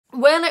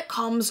when it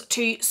comes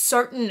to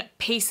certain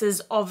pieces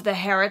of the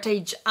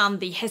heritage and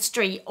the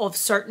history of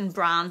certain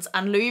brands,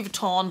 and Louis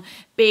Vuitton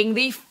being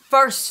the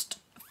first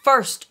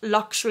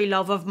luxury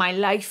love of my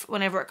life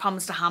whenever it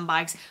comes to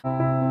handbags.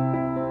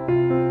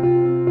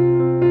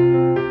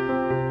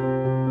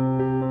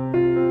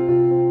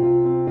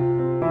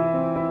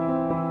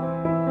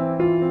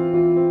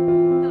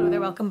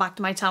 Welcome back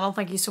to my channel.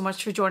 Thank you so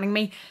much for joining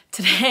me.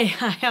 Today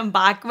I am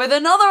back with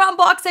another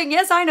unboxing.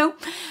 Yes, I know.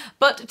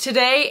 But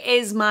today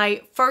is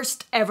my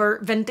first ever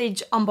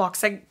vintage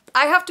unboxing.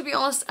 I have to be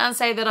honest and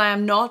say that I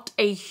am not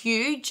a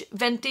huge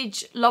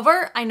vintage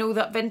lover. I know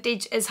that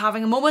vintage is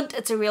having a moment.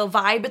 It's a real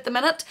vibe at the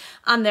minute.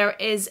 And there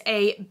is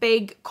a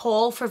big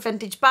call for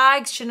vintage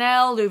bags,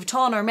 Chanel, Louis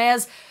Vuitton,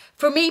 Hermes.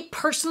 For me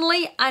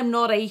personally, I'm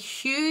not a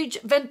huge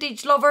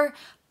vintage lover.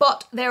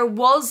 But there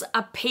was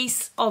a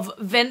piece of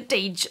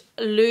vintage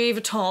Louis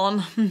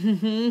Vuitton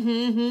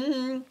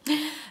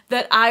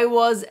that I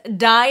was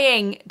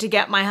dying to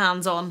get my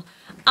hands on.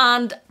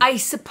 And I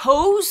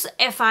suppose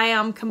if I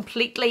am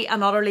completely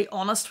and utterly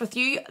honest with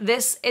you,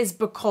 this is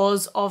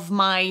because of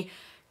my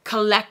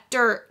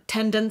collector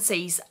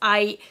tendencies.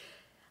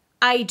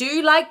 I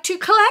do like to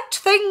collect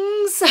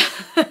things.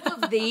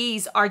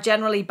 These are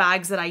generally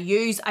bags that I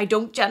use. I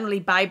don't generally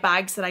buy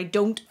bags that I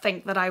don't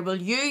think that I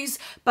will use,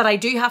 but I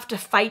do have to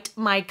fight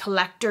my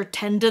collector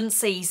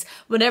tendencies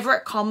whenever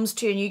it comes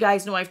to, and you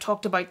guys know I've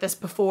talked about this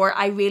before,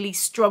 I really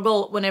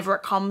struggle whenever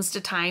it comes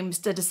to times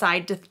to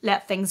decide to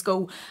let things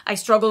go. I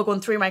struggle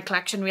going through my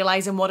collection,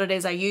 realising what it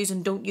is I use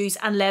and don't use,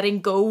 and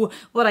letting go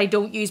what I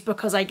don't use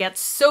because I get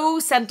so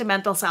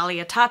sentimental Sally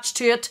attached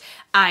to it.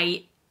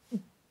 I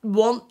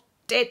want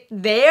it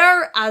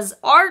there as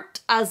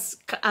art, as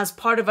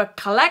part of a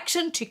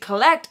collection to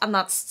collect, and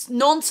that's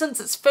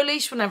nonsense. It's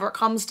foolish whenever it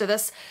comes to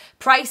this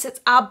price.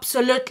 It's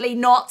absolutely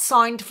not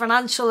sound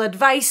financial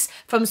advice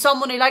from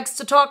someone who likes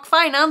to talk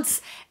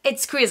finance.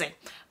 It's crazy.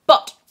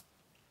 But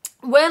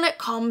when it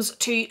comes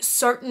to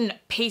certain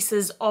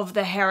pieces of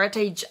the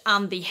heritage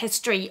and the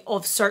history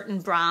of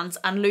certain brands,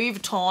 and Louis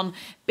Vuitton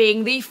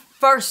being the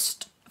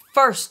first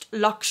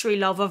luxury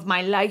love of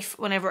my life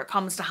whenever it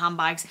comes to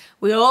handbags.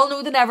 We all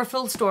know the never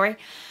full story.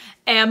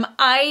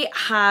 I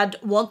had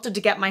wanted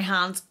to get my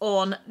hands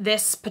on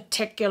this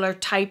particular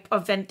type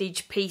of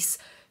vintage piece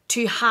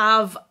to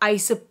have, I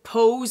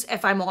suppose,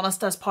 if I'm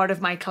honest, as part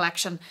of my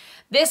collection.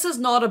 This is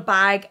not a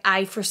bag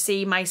I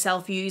foresee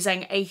myself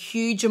using a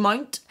huge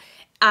amount.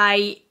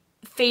 I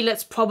feel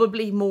it's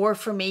probably more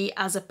for me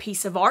as a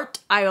piece of art.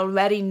 I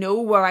already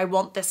know where I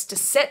want this to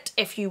sit.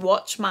 If you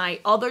watch my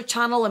other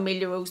channel,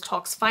 Amelia Rose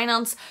Talks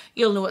Finance,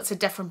 you'll know it's a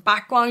different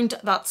background.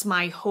 That's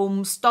my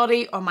home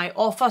study or my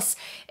office.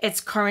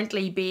 It's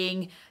currently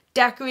being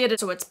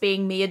decorated, so it's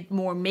being made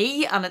more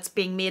me, and it's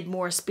being made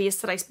more a space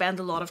that I spend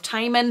a lot of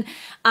time in.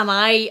 And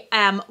I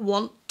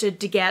wanted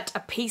to get a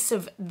piece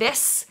of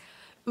this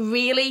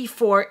really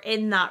for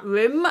in that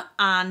room,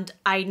 and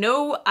I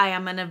know I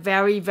am in a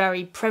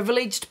very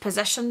privileged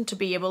position to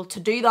be able to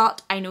do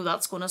that. I know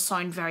that's going to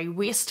sound very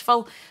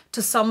wasteful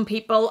to some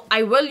people.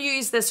 I will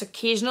use this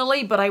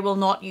occasionally, but I will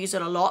not use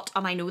it a lot,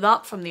 and I know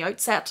that from the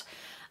outset.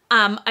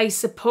 I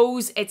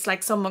suppose it's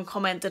like someone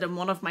commented in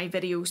one of my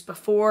videos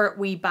before,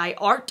 we buy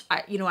art.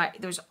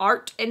 There's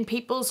art in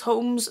people's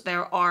homes.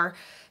 There are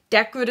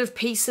decorative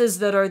pieces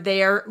that are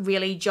there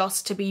really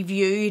just to be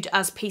viewed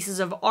as pieces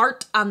of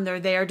art, and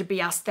they're there to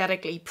be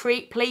aesthetically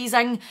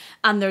pleasing,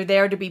 and they're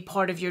there to be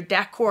part of your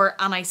decor.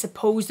 And I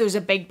suppose there's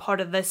a big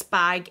part of this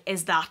bag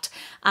is that.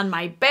 And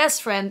my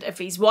best friend, if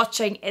he's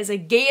watching, is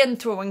again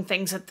throwing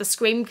things at the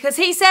screen because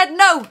he said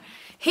no.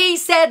 He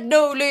said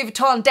no Louis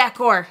Vuitton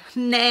decor.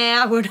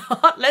 Nah, we're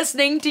not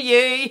listening to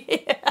you.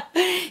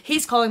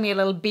 He's calling me a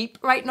little beep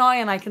right now,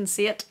 and I can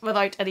see it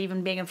without it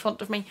even being in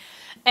front of me.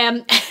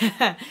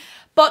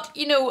 But,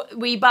 you know,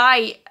 we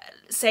buy,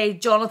 say,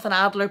 Jonathan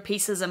Adler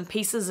pieces and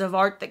pieces of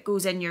art that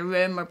goes in your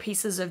room, or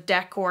pieces of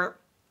decor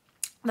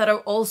that are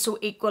also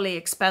equally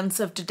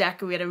expensive to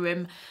decorate a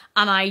room.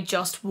 And I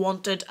just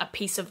wanted a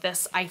piece of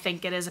this. I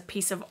think it is a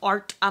piece of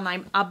art, and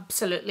I'm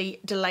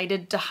absolutely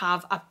delighted to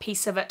have a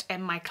piece of it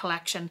in my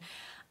collection.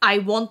 I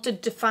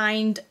wanted to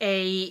find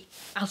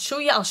I'll show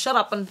you, I'll shut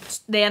up, and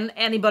then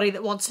anybody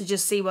that wants to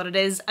just see what it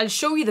is, I'll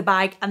show you the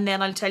bag and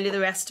then I'll tell you the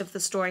rest of the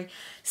story.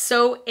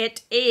 So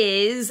it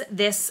is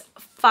this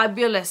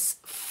fabulous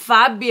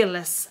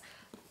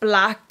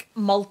black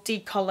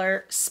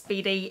multicolour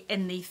Speedy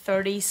in the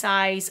 30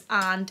 size,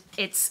 and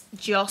it's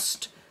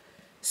just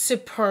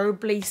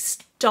superbly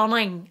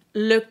stunning.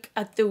 Look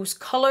at those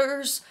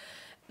colours.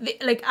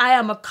 Like, I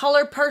am a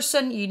colour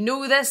person, you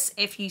know this.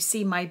 If you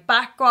see my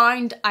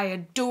background, I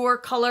adore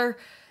colour.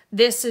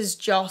 This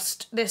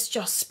just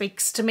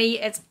speaks to me.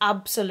 It's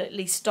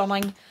absolutely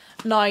stunning.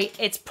 Now,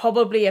 it's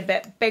probably a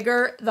bit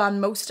bigger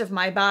than most of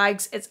my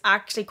bags. It's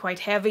actually quite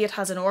heavy. It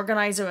has an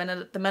organiser in it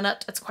at the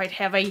minute. It's quite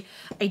heavy.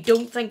 I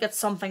don't think it's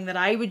something that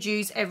I would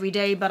use every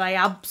day, but I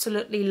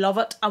absolutely love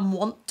it and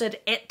wanted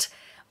it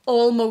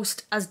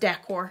almost as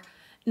decor.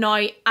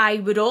 Now, I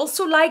would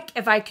also like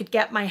if I could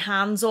get my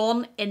hands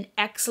on in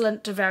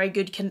excellent to very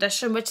good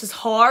condition, which is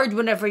hard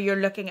whenever you're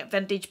looking at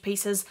vintage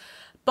pieces.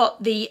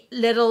 But the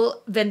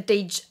little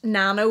vintage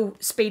nano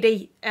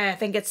Speedy, I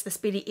think it's the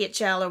Speedy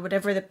HL or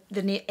whatever,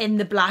 in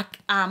the black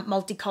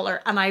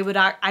multicolour, and I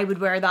would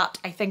wear that.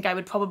 I think I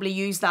would probably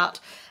use that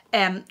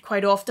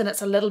quite often.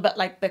 It's a little bit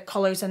like the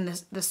colours in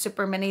the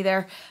Super Mini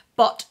there.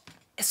 But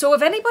so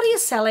if anybody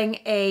is selling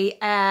a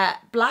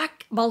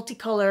black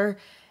multicolour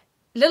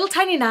little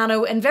tiny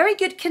nano in very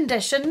good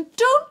condition,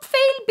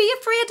 be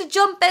afraid to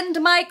jump into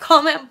my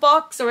comment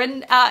box or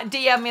in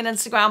DM me on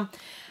Instagram.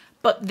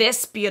 But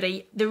this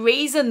beauty, the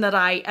reason that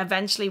I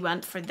eventually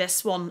went for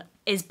this one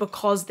is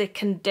because the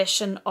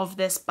condition of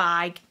this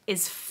bag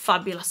is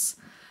fabulous.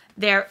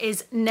 There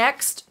is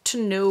next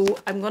to no,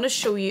 I'm going to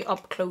show you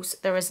up close,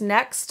 there is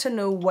next to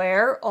no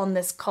wear on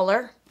this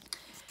colour.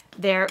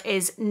 There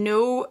is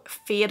no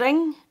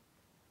fading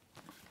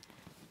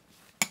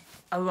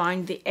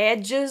around the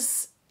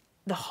edges.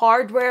 The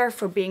hardware,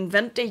 for being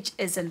vintage,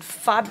 is in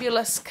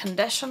fabulous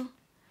condition.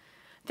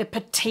 The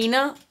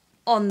patina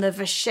on the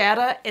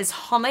vachetta is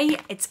honey.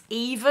 It's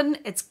even,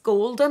 it's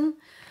golden.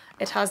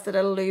 It has the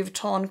little Louis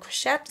Vuitton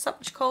crochet, is that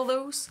what you call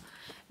those?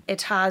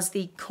 It has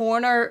the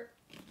corner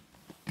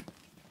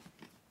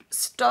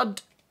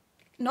stud,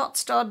 not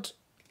stud,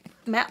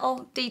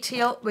 metal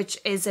detail, which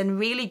is in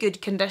really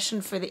good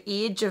condition for the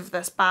age of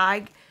this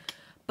bag.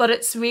 But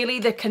it's really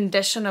the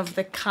condition of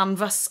the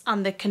canvas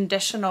and the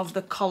condition of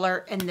the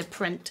colour in the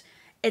print.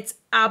 It's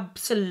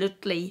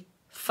absolutely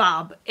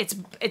fab. It's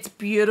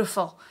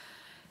beautiful.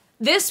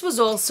 This was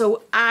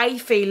also, I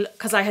feel,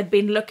 because I had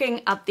been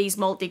looking at these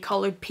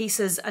multicoloured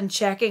pieces and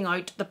checking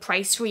out the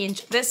price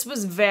range, this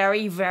was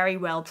very, very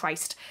well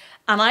priced.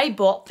 And I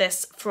bought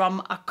this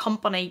from a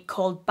company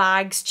called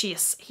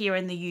bagsChase here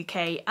in the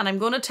UK. And I'm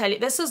going to tell you,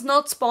 this is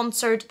not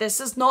sponsored, this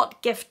is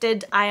not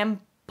gifted.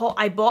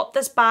 I bought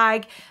this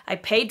bag, I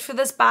paid for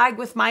this bag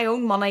with my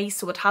own money,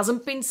 so it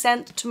hasn't been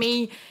sent to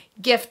me,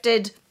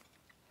 gifted.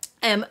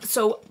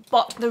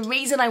 But the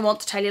reason I want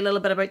to tell you a little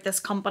bit about this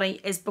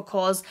company is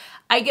because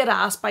I get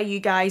asked by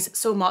you guys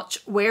so much,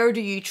 where do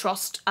you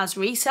trust as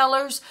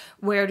resellers?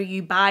 Where do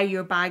you buy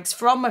your bags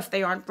from if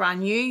they aren't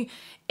brand new?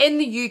 In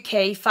the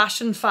UK,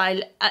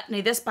 Fashionphile,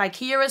 now this bag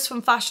here is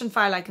from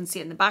Fashionphile, I can see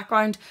it in the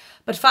background,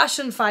 but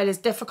Fashionphile is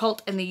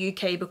difficult in the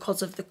UK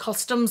because of the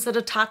customs that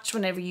attach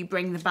whenever you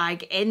bring the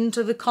bag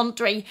into the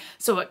country,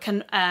 so it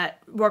can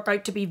work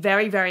out to be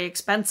very, very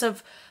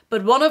expensive.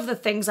 But one of the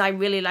things I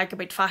really like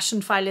about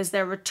Fashionphile is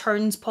their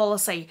returns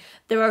policy.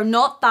 There are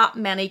not that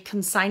many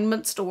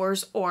consignment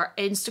stores or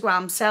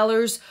Instagram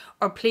sellers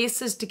or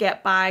places to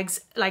get bags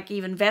like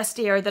even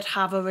Vestiaire that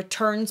have a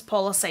returns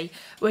policy,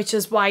 which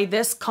is why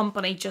this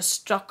company just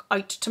struck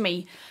out to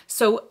me.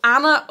 So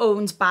Anna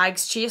owns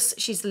bagsChase.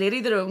 She's the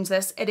lady that owns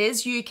this. It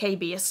is UK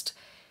based.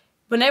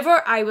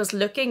 Whenever I was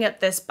looking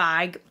at this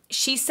bag,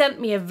 she sent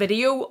me a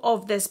video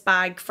of this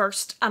bag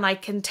first, and I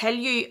can tell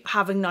you,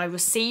 having now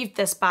received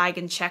this bag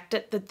and checked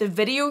it, that the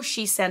video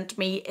she sent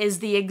me is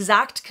the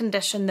exact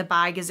condition the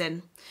bag is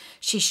in.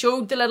 She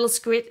showed the little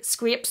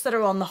scrapes that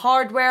are on the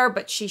hardware,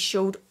 but she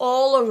showed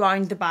all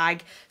around the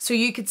bag so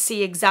you could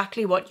see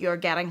exactly what you're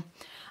getting.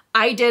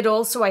 I did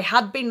also, I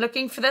had been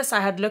looking for this. I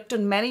had looked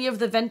on many of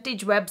the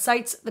vintage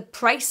websites. The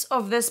price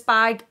of this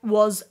bag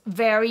was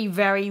very,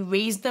 very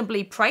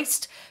reasonably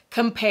priced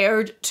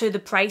compared to the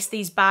price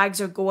these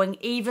bags are going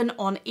even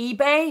on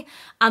eBay.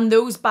 And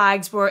those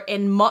bags were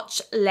in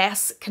much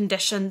less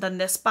condition than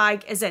this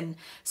bag is in.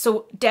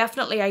 So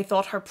definitely I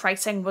thought her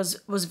pricing was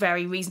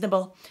very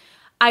reasonable.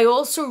 I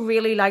also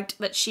really liked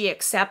that she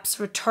accepts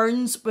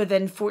returns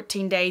within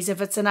 14 days.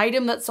 If it's an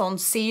item that's on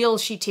sale,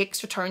 she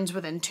takes returns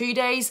within 2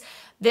 days.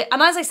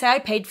 And as I say, I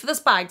paid for this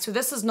bag, so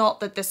this is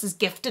not that this is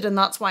gifted and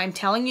that's why I'm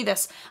telling you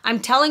this. I'm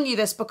telling you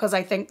this because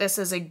I think this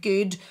is a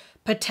good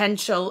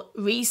potential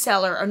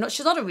reseller, or not,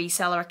 she's not a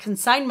reseller, a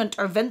consignment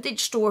or vintage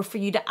store for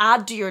you to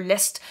add to your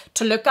list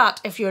to look at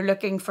if you're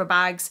looking for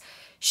bags.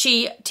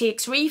 She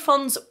takes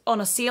refunds on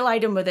a sale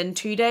item within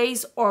 2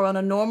 days or on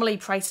a normally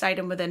priced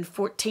item within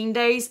 14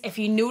 days. If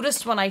you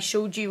noticed when I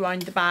showed you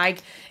around the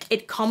bag,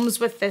 it comes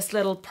with this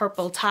little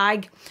purple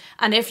tag.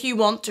 And if you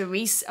want to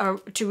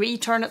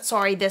return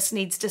it, this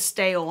needs to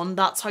stay on.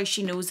 That's how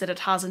she knows that it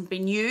hasn't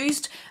been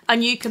used.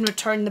 And you can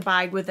return the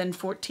bag within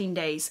 14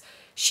 days.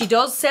 She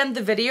does send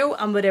the video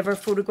and whatever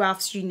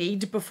photographs you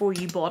need before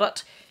you bought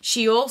it.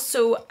 She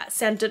also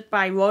sent it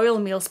by Royal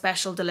Mail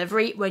Special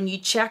Delivery. When you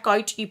check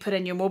out, you put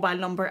in your mobile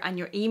number and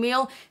your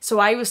email. So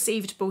I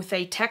received both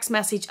a text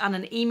message and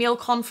an email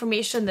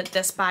confirmation that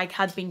this bag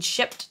had been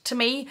shipped to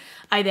me.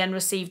 I then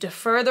received a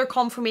further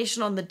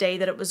confirmation on the day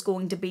that it was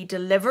going to be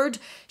delivered.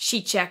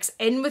 She checks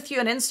in with you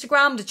on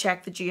Instagram to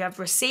check that you have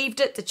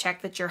received it, to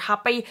check that you're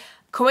happy.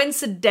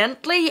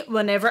 Coincidentally,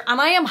 and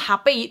I am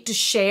happy to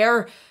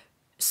share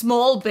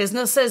small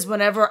businesses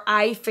whenever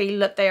I feel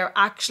that they are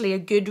actually a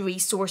good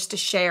resource to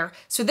share.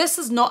 So this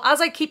is not, as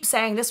I keep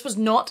saying, this was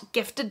not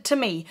gifted to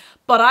me,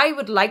 but I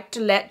would like to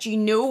let you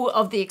know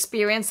of the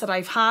experience that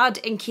I've had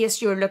in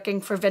case you're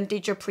looking for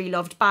vintage or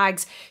pre-loved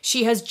bags.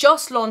 She has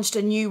just launched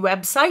a new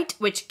website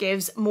which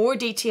gives more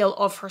detail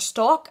of her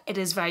stock. It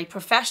is very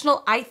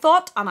professional, I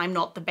thought, and I'm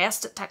not the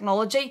best at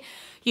technology.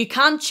 You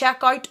can check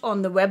out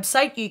on the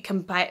website. You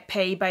can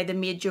pay by the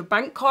major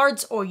bank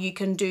cards, or you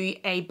can do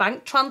a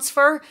bank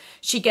transfer.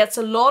 She gets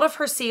a lot of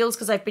her sales,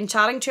 because I've been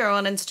chatting to her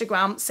on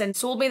Instagram since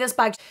sold me this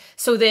bag.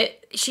 So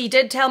that she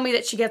did tell me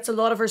that she gets a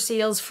lot of her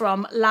sales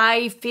from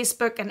live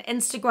Facebook and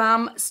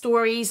Instagram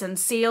stories and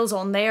sales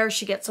on there.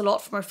 She gets a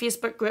lot from her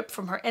Facebook group,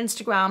 from her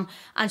Instagram,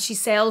 and she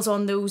sells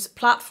on those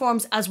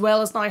platforms, as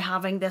well as now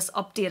having this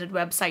updated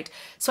website.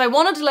 So I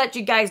wanted to let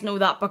you guys know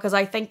that, because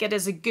I think it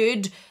is a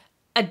good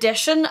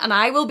addition, and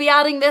I will be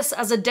adding this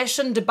as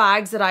addition to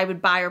bags that I would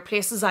buy, or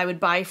places I would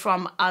buy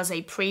from, as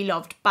a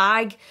pre-loved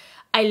bag.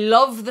 I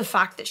love the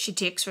fact that she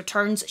takes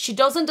returns. She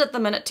doesn't at the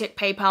minute take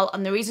PayPal,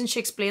 and the reason she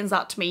explains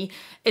that to me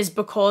is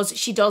because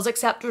she does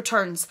accept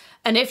returns.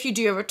 And if you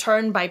do a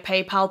return by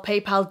PayPal,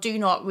 PayPal do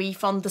not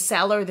refund the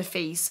seller the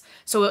fees.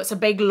 So it's a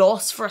big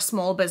loss for a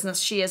small business.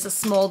 She is a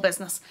small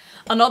business.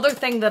 Another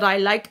thing that I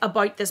like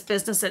about this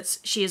business is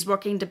she is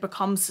working to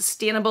become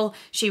sustainable.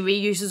 She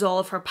reuses all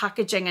of her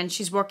packaging, and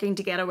she's working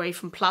to get away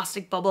from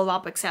plastic, bubble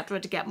wrap, etc.,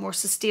 to get more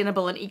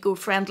sustainable and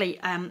eco-friendly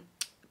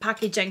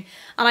packaging.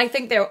 And I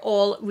think they're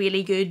all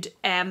really good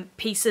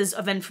pieces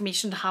of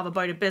information to have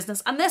about a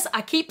business. And this,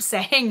 I keep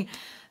saying,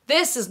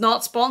 this is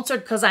not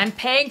sponsored, because I'm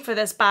paying for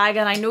this bag,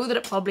 and I know that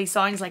it probably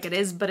sounds like it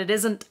is, but it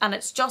isn't. And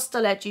it's just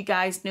to let you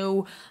guys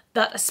know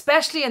that,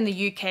 especially in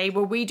the UK,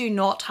 where we do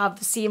not have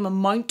the same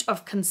amount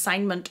of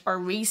consignment or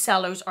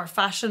resellers or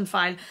fashion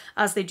file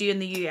as they do in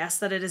the US,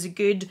 that it is a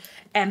good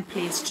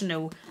place to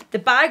know. The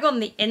bag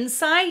on the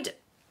inside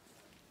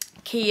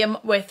came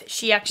with,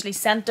 she actually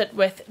sent it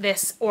with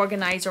this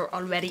organizer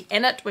already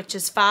in it, which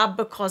is fab,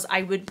 because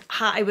I would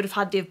have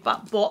had to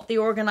have bought the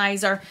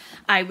organizer.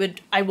 I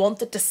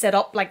want it to sit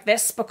up like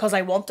this, because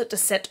I want it to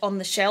sit on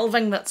the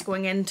shelving that's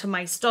going into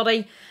my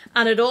study.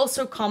 And it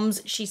also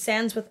comes, she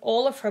sends with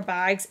all of her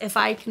bags, if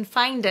I can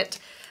find it,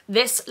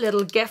 this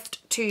little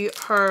gift to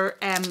her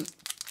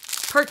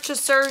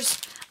purchasers.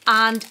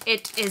 And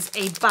it is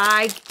a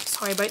bag,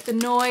 sorry about the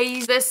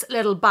noise, this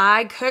little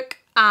bag hook.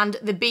 And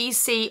the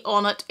BC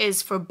on it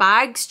is for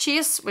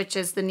bagsChase, which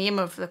is the name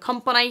of the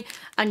company.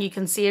 And you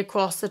can see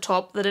across the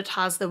top that it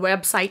has the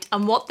website.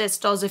 And what this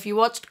does, if you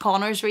watched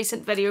Connor's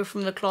recent video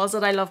from the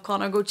closet, I love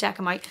Connor, go check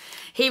him out.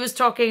 He was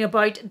talking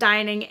about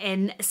dining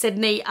in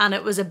Sydney, and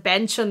it was a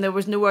bench and there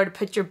was nowhere to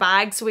put your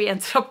bag, so he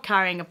ended up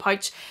carrying a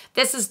pouch.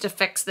 This is to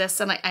fix this,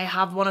 and I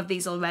have one of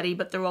these already,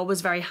 but they're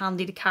always very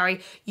handy to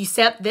carry. You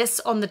set this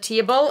on the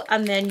table,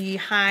 and then you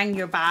hang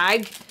your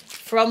bag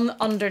from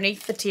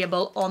underneath the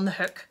table on the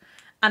hook.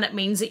 And it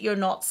means that you're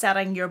not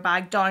setting your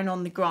bag down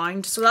on the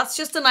ground. So that's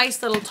just a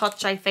nice little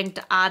touch, I think,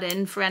 to add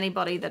in for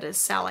anybody that is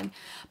selling.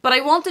 But I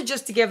wanted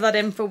just to give that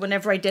info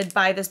whenever I did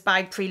buy this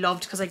bag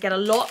pre-loved, because I get a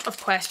lot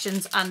of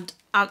questions and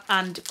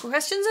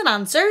questions and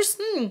answers.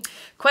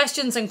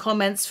 Questions and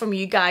comments from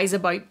you guys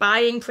about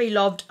buying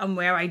pre-loved and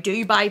where I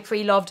do buy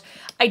pre-loved.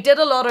 I did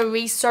a lot of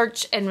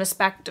research in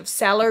respect of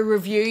seller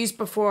reviews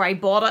before I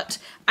bought it.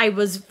 I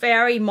was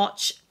very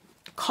much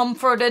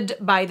comforted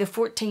by the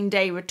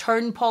 14-day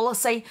return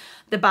policy.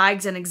 The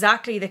bag's in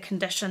exactly the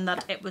condition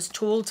that it was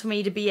told to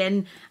me to be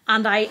in.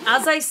 And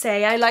as I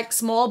say, I like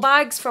small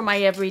bags for my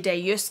everyday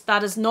use.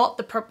 That is not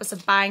the purpose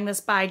of buying this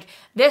bag.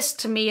 This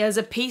to me is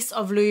a piece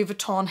of Louis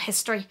Vuitton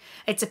history.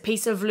 It's a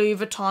piece of Louis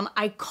Vuitton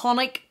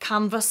iconic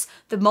canvas.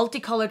 The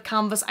multicolored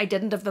canvas, I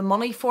didn't have the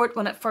money for it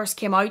when it first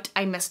came out.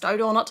 I missed out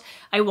on it.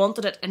 I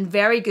wanted it in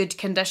very good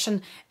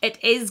condition.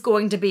 It is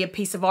going to be a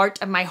piece of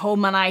art in my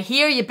home, and I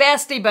hear you,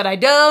 bestie, but I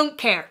don't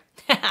care.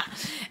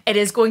 It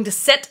is going to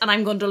sit, and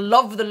I'm going to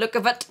love the look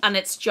of it, and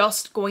it's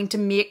just going to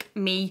make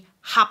me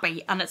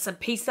happy. And it's a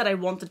piece that I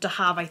wanted to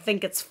have. I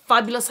think it's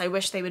fabulous. I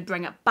wish they would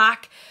bring it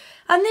back.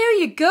 And there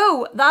you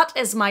go. That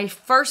is my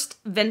first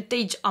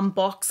vintage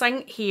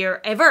unboxing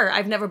here ever.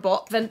 I've never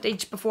bought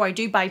vintage before. I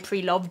do buy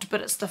pre-loved,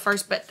 but it's the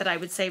first bit that I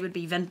would say would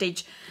be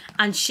vintage.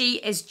 And she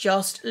is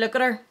just, look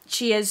at her.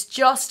 She is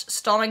just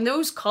stunning.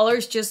 Those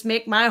colours just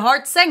make my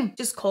heart sing.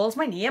 Just calls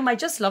my name. I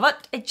just love it.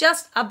 I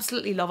just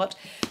absolutely love it.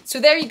 So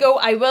there you go.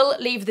 I will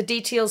leave the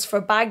details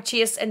for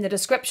bagsChase in the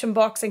description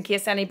box in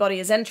case anybody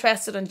is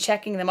interested in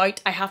checking them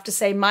out. I have to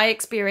say my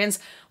experience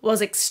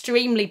was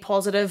extremely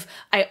positive.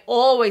 I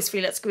always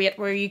feel it's great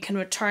where you can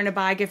return a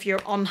bag if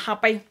you're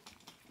unhappy.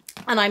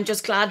 And I'm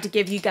just glad to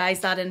give you guys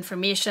that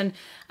information.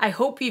 I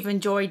hope you've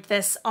enjoyed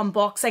this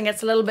unboxing.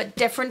 It's a little bit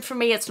different for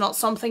me. It's not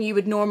something you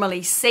would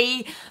normally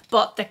see,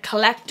 but the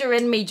collector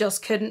in me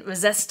just couldn't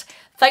resist.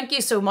 Thank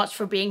you so much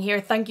for being here.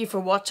 Thank you for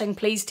watching.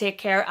 Please take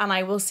care, and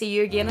I will see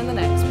you again in the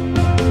next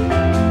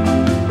one.